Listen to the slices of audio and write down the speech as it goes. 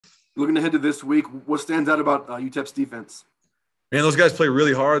Looking ahead to this week, what stands out about UTEP's defense? Man, those guys play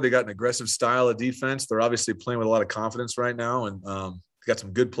really hard. They got an aggressive style of defense. They're obviously playing with a lot of confidence right now, and got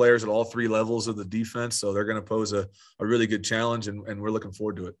some good players at all three levels of the defense. So they're going to pose a really good challenge, and we're looking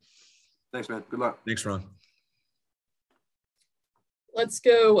forward to it. Thanks, man. Good luck. Thanks, Ron. Let's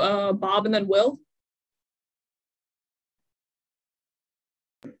go Bob and then Will.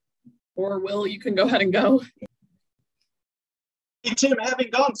 Or Will, you can go ahead and go. Hey, Tim, having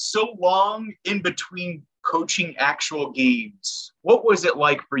gone so long in between coaching actual games, what was it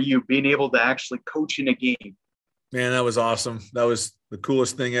like for you being able to actually coach in a game? Man, that was awesome. That was the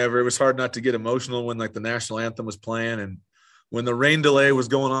coolest thing ever. It was hard not to get emotional when like the national anthem was playing, and when the rain delay was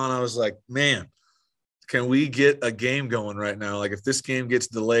going on, I was like, man, can we get a game going right now? Like if this game gets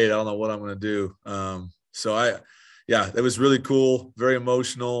delayed, I don't know what I'm going to do. It was really cool, very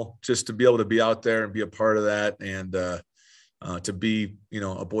emotional just to be able to be out there and be a part of that, and to be,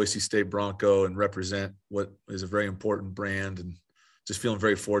 a Boise State Bronco and represent what is a very important brand, and just feeling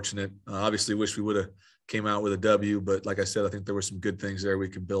very fortunate. Obviously wish we would have came out with a W, but like I said, I think there were some good things there we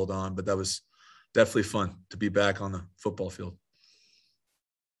could build on, but that was definitely fun to be back on the football field.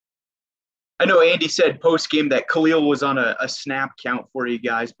 I know Andy said post-game that Khalil was on a snap count for you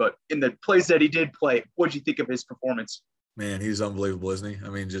guys, but in the plays that he did play, what did you think of his performance? Man, he's unbelievable, isn't he? I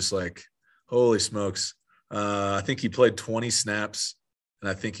mean, just like, holy smokes. I think he played 20 snaps, and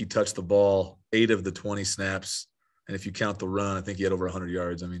I think he touched the ball 8 of the 20 snaps. And if you count the run, I think he had over 100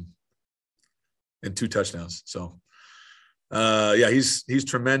 yards. I mean, and 2 touchdowns. So, he's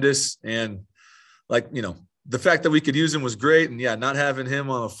tremendous. And the fact that we could use him was great. And not having him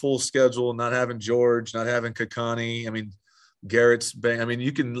on a full schedule, not having George, not having Kakani. I mean, Garrett's bang. I mean,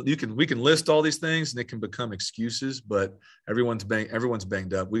 we can list all these things and it can become excuses, but everyone's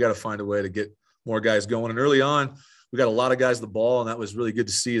banged up. We got to find a way to get more guys going. And early on, we got a lot of guys the ball, and that was really good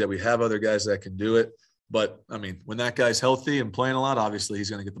to see that we have other guys that can do it. But I mean, when that guy's healthy and playing a lot, obviously he's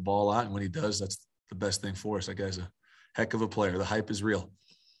going to get the ball a lot. And when he does, that's the best thing for us. That guy's a heck of a player. The hype is real.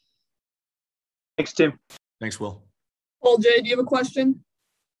 Thanks, Tim. Thanks, Will. Paul J., do you have a question?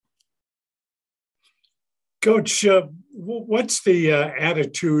 Coach, what's the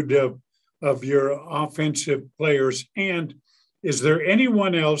attitude of your offensive players? And is there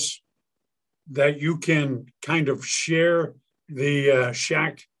anyone else that you can kind of share the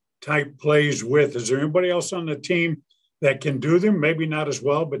Shaq type plays with? Is there anybody else on the team that can do them? Maybe not as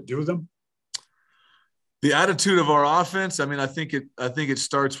well, but do them? The attitude of our offense, I mean, I think it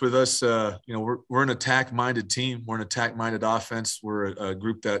starts with us. We're an attack-minded team. We're an attack-minded offense. We're a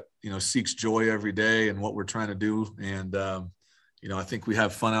group that, seeks joy every day in what we're trying to do. And, I think we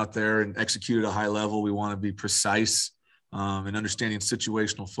have fun out there and execute at a high level. We want to be precise and understanding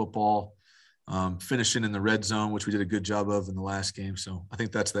situational football, finishing in the red zone, which we did a good job of in the last game. So I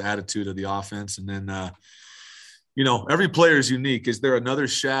think that's the attitude of the offense. And then, every player is unique. Is there another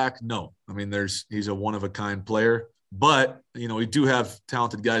Shaq? No. I mean, he's a one-of-a-kind player. But, we do have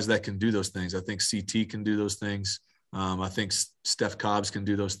talented guys that can do those things. I think CT can do those things. I think Steph Cobbs can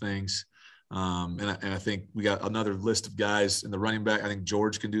do those things. And I think we got another list of guys in the running back. I think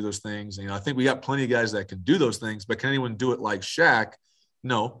George can do those things. I think we got plenty of guys that can do those things. But can anyone do it like Shaq?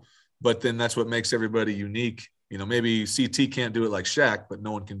 No. But then that's what makes everybody unique. Maybe CT can't do it like Shaq, but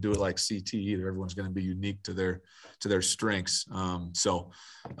no one can do it like CT either. Everyone's going to be unique to their strengths. But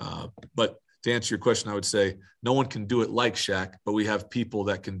to answer your question, I would say no one can do it like Shaq, but we have people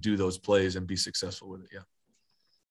that can do those plays and be successful with it. Yeah.